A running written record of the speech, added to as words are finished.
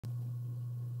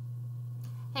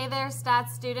Hey there, stats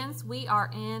students. We are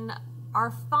in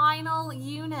our final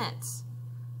unit.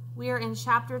 We are in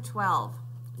chapter 12.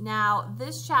 Now,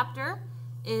 this chapter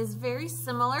is very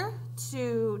similar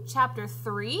to chapter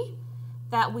 3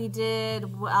 that we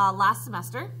did last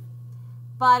semester,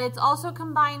 but it's also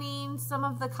combining some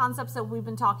of the concepts that we've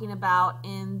been talking about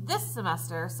in this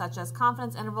semester, such as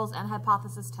confidence intervals and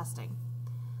hypothesis testing.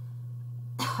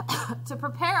 To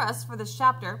prepare us for this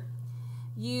chapter,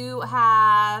 you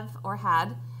have or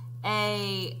had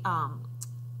a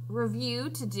review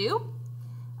to do.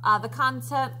 The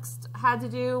context had to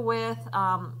do with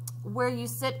where you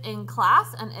sit in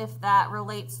class and if that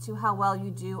relates to how well you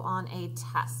do on a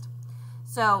test.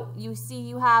 So you see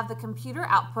you have the computer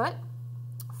output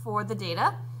for the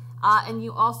data, and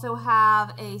you also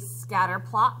have a scatter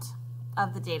plot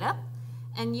of the data.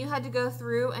 And you had to go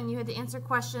through and you had to answer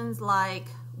questions like,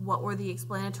 what were the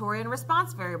explanatory and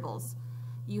response variables?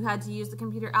 You had to use the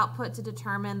computer output to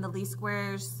determine the least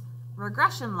squares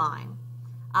regression line.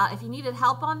 If you needed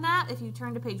help on that, if you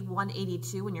turn to page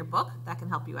 182 in your book, that can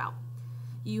help you out.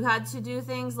 You had to do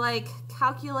things like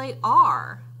calculate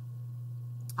R,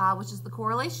 which is the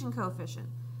correlation coefficient,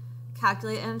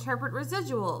 calculate and interpret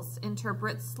residuals,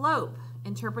 interpret slope,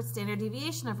 interpret standard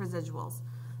deviation of residuals.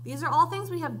 These are all things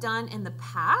we have done in the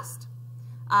past,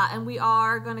 and we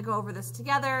are going to go over this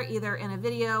together, either in a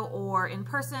video or in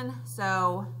person.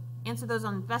 So answer those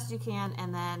on the best you can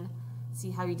and then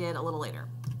see how you did a little later.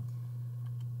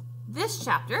 This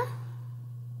chapter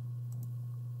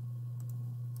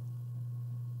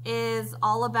is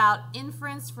all about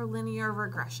inference for linear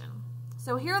regression.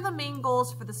 So here are the main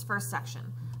goals for this first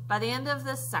section. By the end of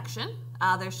this section,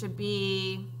 there should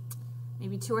be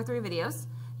maybe 2 or 3 videos.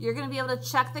 You're going to be able to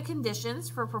check the conditions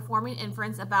for performing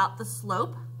inference about the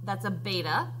slope, that's a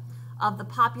beta, of the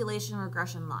population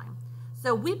regression line.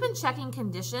 So we've been checking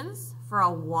conditions for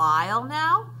a while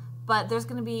now, but there's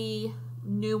going to be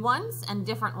new ones and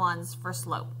different ones for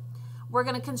slope. We're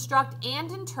going to construct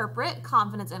and interpret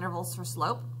confidence intervals for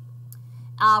slope.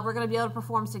 We're going to be able to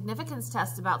perform significance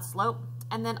tests about slope,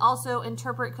 and then also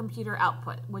interpret computer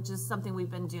output, which is something we've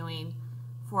been doing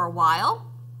for a while.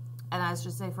 And I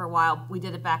should say for a while, we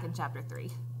did it back in chapter 3.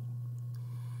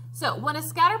 So when a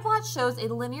scatter plot shows a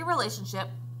linear relationship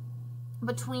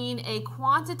between a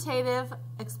quantitative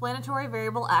explanatory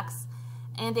variable x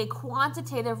and a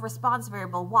quantitative response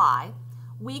variable y,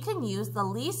 we can use the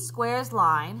least squares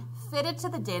line fitted to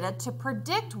the data to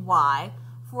predict y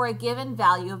for a given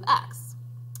value of x.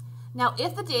 Now,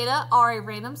 if the data are a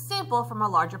random sample from a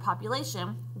larger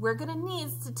population, we're going to need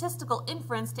statistical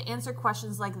inference to answer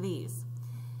questions like these.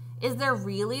 Is there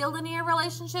really a linear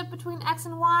relationship between x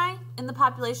and y in the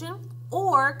population,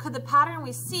 or could the pattern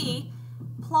we see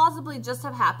plausibly just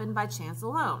have happened by chance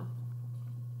alone?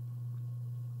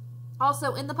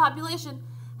 Also, in the population,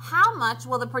 how much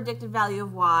will the predicted value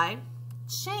of y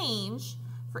change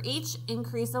for each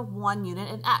increase of 1 unit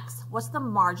in x? What's the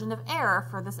margin of error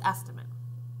for this estimate?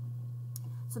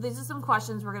 So these are some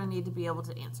questions we're going to need to be able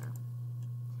to answer.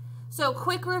 So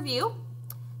quick review.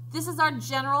 This is our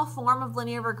general form of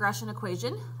linear regression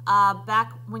equation.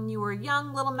 Back when you were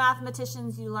young little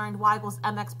mathematicians, you learned y equals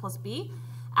mx plus b.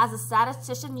 As a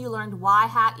statistician, you learned y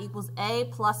hat equals a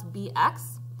plus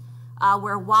bx,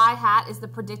 where y hat is the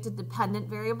predicted dependent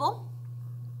variable,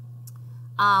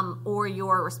 or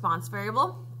your response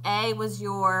variable. A was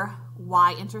your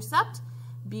y-intercept,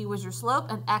 b was your slope,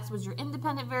 and x was your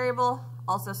independent variable,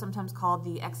 also sometimes called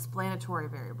the explanatory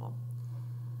variable.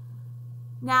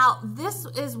 Now, this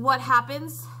is what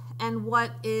happens and what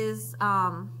is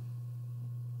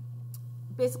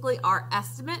basically our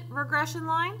estimate regression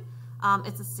line.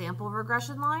 It's a sample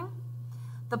regression line.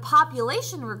 The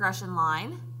population regression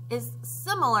line is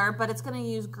similar, but it's going to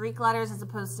use Greek letters as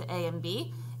opposed to A and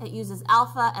B. It uses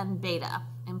alpha and beta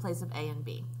in place of A and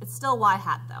B. It's still y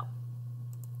hat though.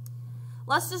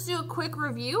 Let's just do a quick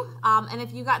review, and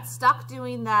if you got stuck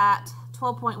doing that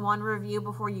 12.1 review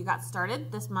before you got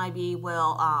started, this maybe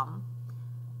will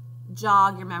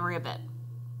jog your memory a bit.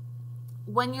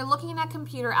 When you're looking at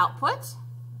computer output,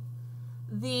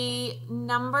 the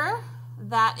number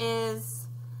that is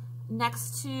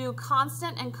next to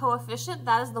constant and coefficient,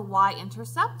 that is the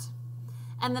y-intercept,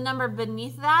 and the number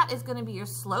beneath that is going to be your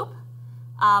slope.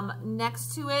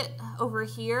 Next to it over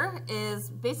here is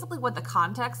basically what the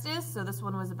context is, so this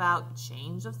one was about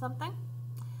change of something.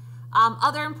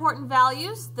 Other important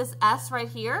values, this S right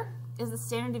here is the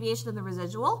standard deviation of the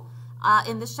residual.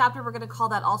 In this chapter, we're going to call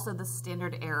that also the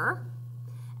standard error.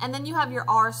 And then you have your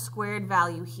R squared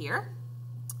value here.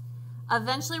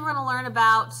 Eventually, we're going to learn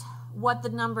about what the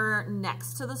number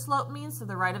next to the slope means, to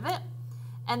the right of it.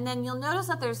 And then you'll notice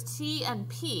that there's T and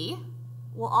P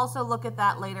We'll also look at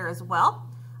that later as well.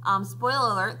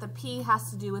 Spoiler alert, the P has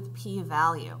to do with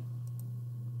p-value.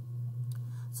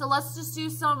 So let's just do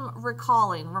some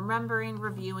recalling, remembering,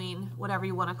 reviewing, whatever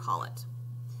you want to call it.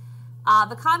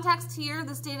 The context here,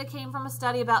 this data came from a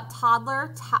study about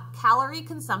toddler calorie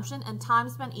consumption and time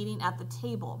spent eating at the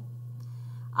table.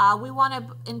 We want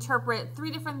to interpret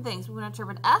three different things. We want to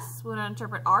interpret S, we want to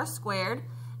interpret R squared,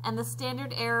 and the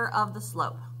standard error of the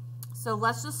slope. So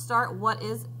let's just start. What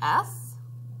is S?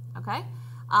 Okay.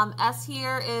 S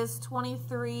here is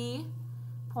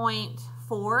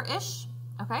 23.4-ish.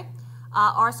 Okay.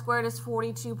 R squared is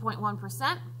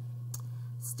 42.1%.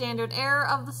 Standard error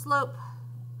of the slope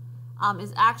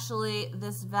is actually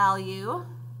this value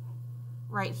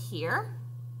right here,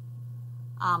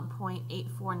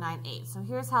 0.8498. So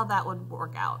here's how that would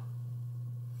work out.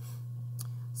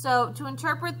 So to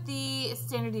interpret the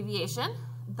standard deviation,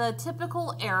 the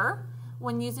typical error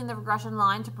when using the regression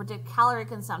line to predict calorie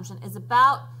consumption is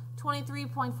about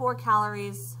 23.4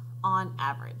 calories on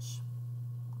average.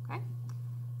 Okay.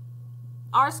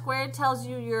 R squared tells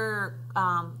you your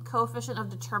coefficient of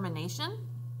determination.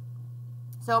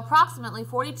 So approximately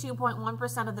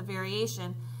 42.1% of the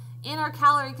variation in our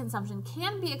calorie consumption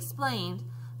can be explained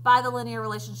by the linear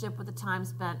relationship with the time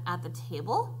spent at the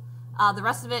table. The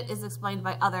rest of it is explained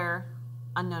by other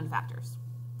unknown factors.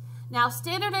 Now,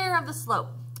 standard error of the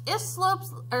slope. If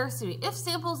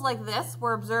samples like this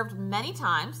were observed many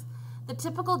times, the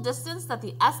typical distance that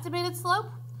the estimated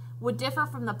slope would differ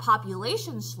from the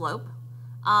population slope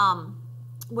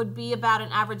would be about an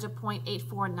average of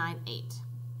 0.8498.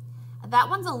 That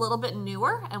one's a little bit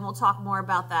newer, and we'll talk more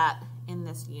about that in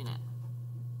this unit.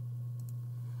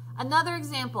 Another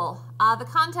example, the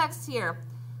context here.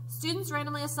 Students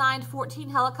randomly assigned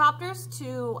 14 helicopters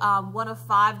to one of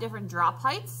 5 different drop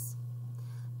heights.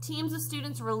 Teams of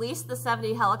students released the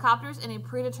 70 helicopters in a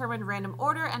predetermined random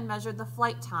order and measured the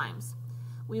flight times.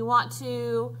 We want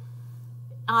to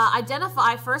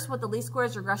identify first what the least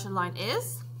squares regression line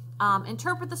is,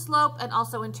 interpret the slope, and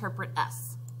also interpret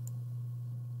S.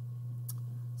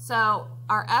 So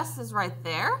our S is right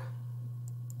there.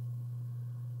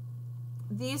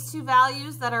 These two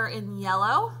values that are in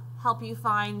yellow help you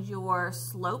find your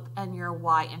slope and your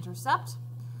y-intercept.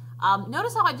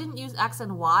 Notice how I didn't use X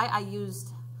and Y. I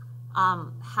used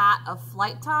hat of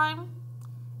flight time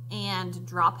and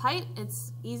drop height.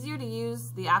 It's easier to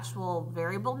use the actual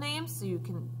variable names so you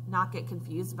can not get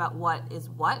confused about what is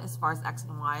what as far as X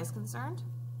and Y is concerned.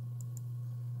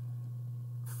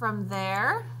 From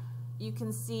there, you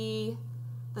can see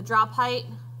the drop height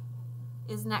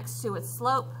is next to its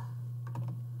slope,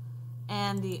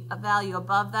 and the value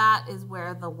above that is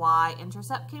where the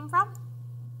y-intercept came from.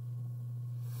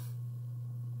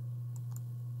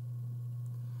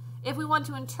 If we want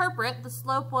to interpret, the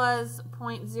slope was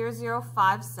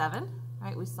 0.0057,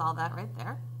 right? We saw that right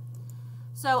there.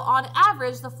 So on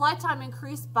average, the flight time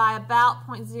increased by about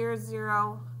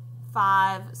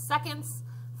 0.005 seconds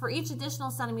for each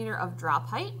additional centimeter of drop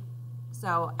height.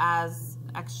 So as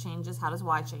X changes, how does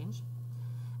Y change?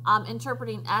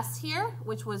 Interpreting S here,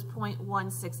 which was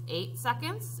 0.168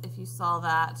 seconds, if you saw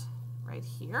that right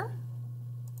here.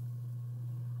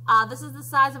 This is the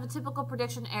size of a typical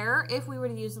prediction error if we were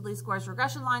to use the least squares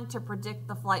regression line to predict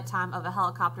the flight time of a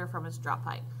helicopter from its drop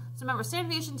height. So remember, standard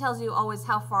deviation tells you always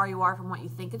how far you are from what you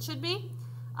think it should be,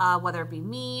 whether it be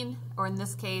mean, or in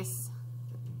this case,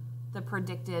 the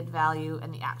predicted value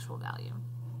and the actual value.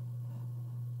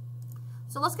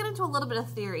 So let's get into a little bit of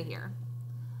theory here.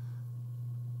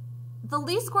 The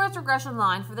least squares regression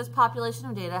line for this population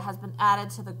of data has been added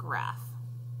to the graph.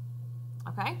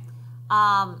 Okay?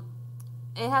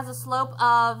 It has a slope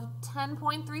of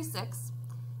 10.36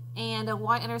 and a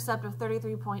y-intercept of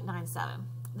 33.97.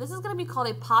 This is going to be called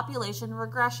a population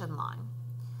regression line,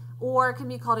 or it can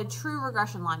be called a true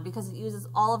regression line because it uses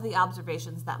all of the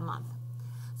observations that month.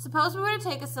 Suppose we were to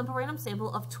take a simple random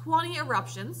sample of 20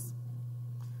 eruptions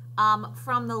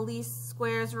from the least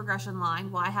squares regression line,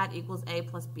 y hat equals a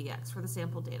plus bx for the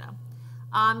sample data.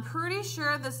 I'm pretty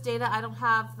sure this data, I don't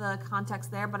have the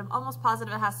context there, but I'm almost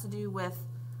positive it has to do with,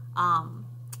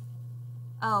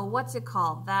 oh, what's it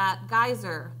called? That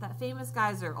geyser, that famous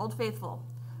geyser, Old Faithful.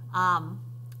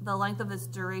 The length of its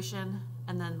duration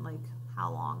and then like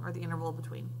how long or the interval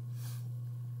between.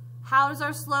 How is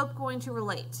our slope going to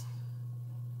relate?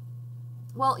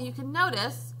 Well, you can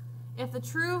notice if the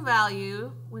true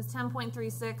value was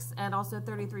 10.36 and also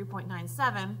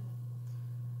 33.97,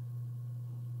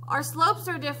 our slopes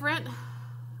are different,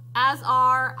 as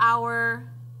are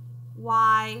our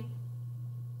y-intercepts,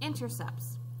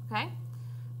 okay?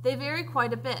 They vary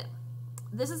quite a bit.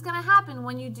 This is going to happen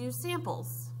when you do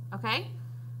samples, okay?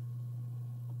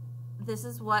 this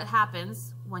is what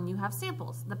happens when you have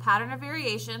samples. The pattern of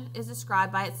variation is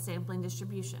described by its sampling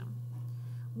distribution.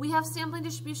 We have sampling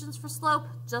distributions for slope,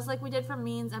 just like we did for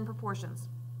means and proportions.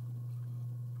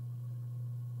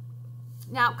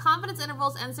 Now, confidence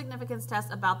intervals and significance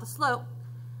tests about the slope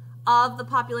of the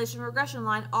population regression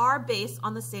line are based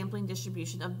on the sampling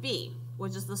distribution of B,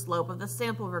 which is the slope of the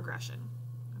sample regression.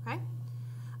 Okay?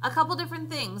 A couple different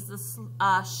things.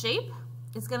 The shape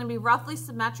is going to be roughly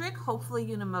symmetric, hopefully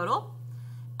unimodal.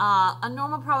 A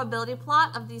normal probability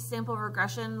plot of these sample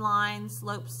regression line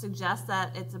slopes suggests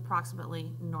that it's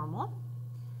approximately normal.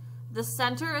 The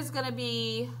center is going to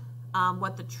be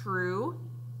what the true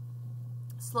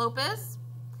slope is.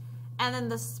 And then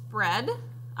the spread,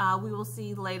 we will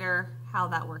see later how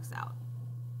that works out.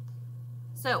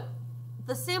 So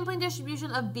the sampling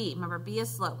distribution of B, remember B is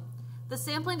slope. The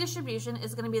sampling distribution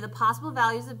is going to be the possible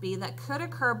values of B that could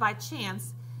occur by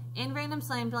chance in random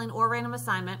sampling or random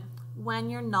assignment when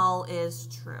your null is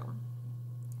true.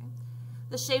 Okay.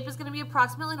 The shape is going to be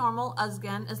approximately normal,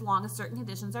 again, as long as certain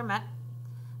conditions are met.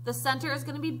 The center is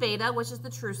going to be beta, which is the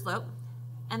true slope.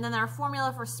 And then our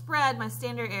formula for spread, my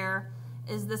standard error,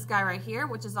 is this guy right here,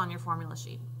 which is on your formula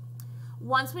sheet.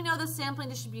 Once we know the sampling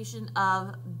distribution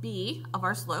of B, of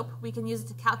our slope, we can use it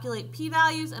to calculate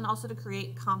p-values and also to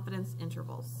create confidence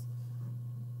intervals.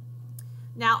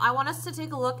 Now, I want us to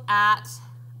take a look at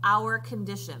our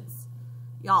conditions.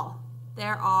 Y'all,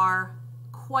 there are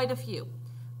quite a few.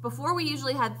 Before, we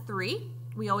usually had 3.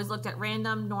 We always looked at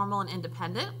random, normal, and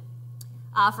independent.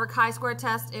 For chi-square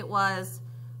test, it was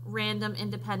random,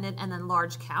 independent, and then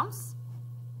large counts.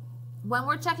 When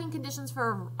we're checking conditions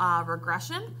for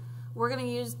regression, we're going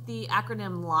to use the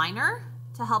acronym LINER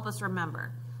to help us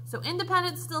remember. So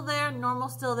independent still there, normal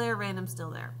still there, random still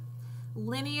there.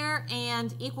 Linear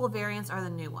and equal variance are the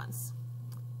new ones.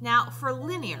 Now for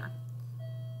linear,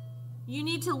 you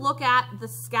need to look at the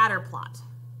scatter plot.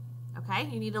 Okay,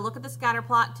 you need to look at the scatter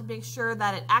plot to make sure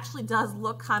that it actually does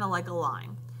look kind of like a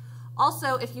line.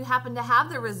 Also, if you happen to have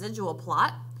the residual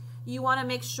plot, you want to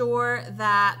make sure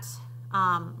that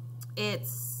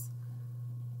it's,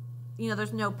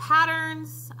 there's no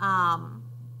patterns,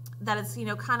 that it's,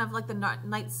 kind of like the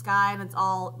night sky and it's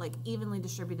all like evenly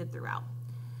distributed throughout.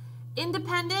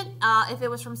 Independent, if it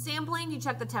was from sampling, you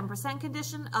check the 10%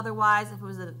 condition. Otherwise, if it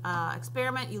was an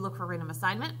experiment, you look for random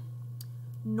assignment.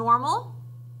 Normal,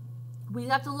 we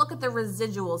have to look at the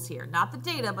residuals here, not the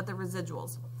data, but the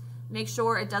residuals. Make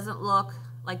sure it doesn't look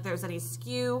like there's any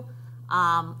skew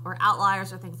or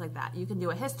outliers or things like that. You can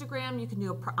do a histogram, you can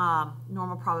do a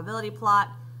normal probability plot,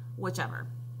 whichever.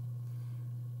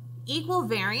 Equal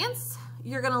variance,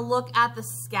 you're going to look at the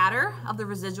scatter of the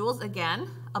residuals again,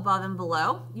 above and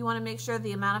below. You want to make sure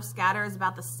the amount of scatter is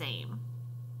about the same.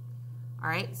 All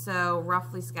right, so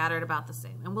roughly scattered about the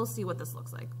same. And we'll see what this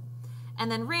looks like.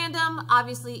 And then random,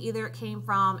 obviously either it came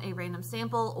from a random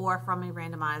sample or from a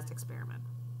randomized experiment.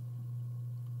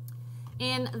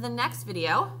 In the next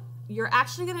video, you're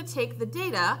actually going to take the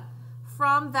data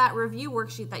from that review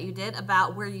worksheet that you did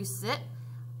about where you sit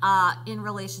in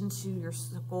relation to your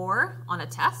score on a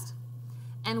test.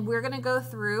 And we're going to go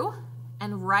through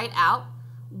and write out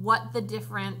what the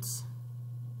different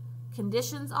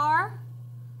conditions are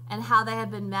and how they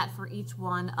have been met for each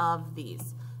one of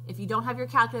these. If you don't have your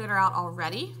calculator out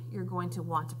already, you're going to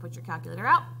want to put your calculator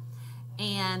out.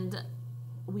 And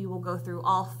we will go through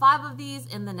all 5 of these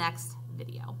in the next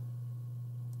video.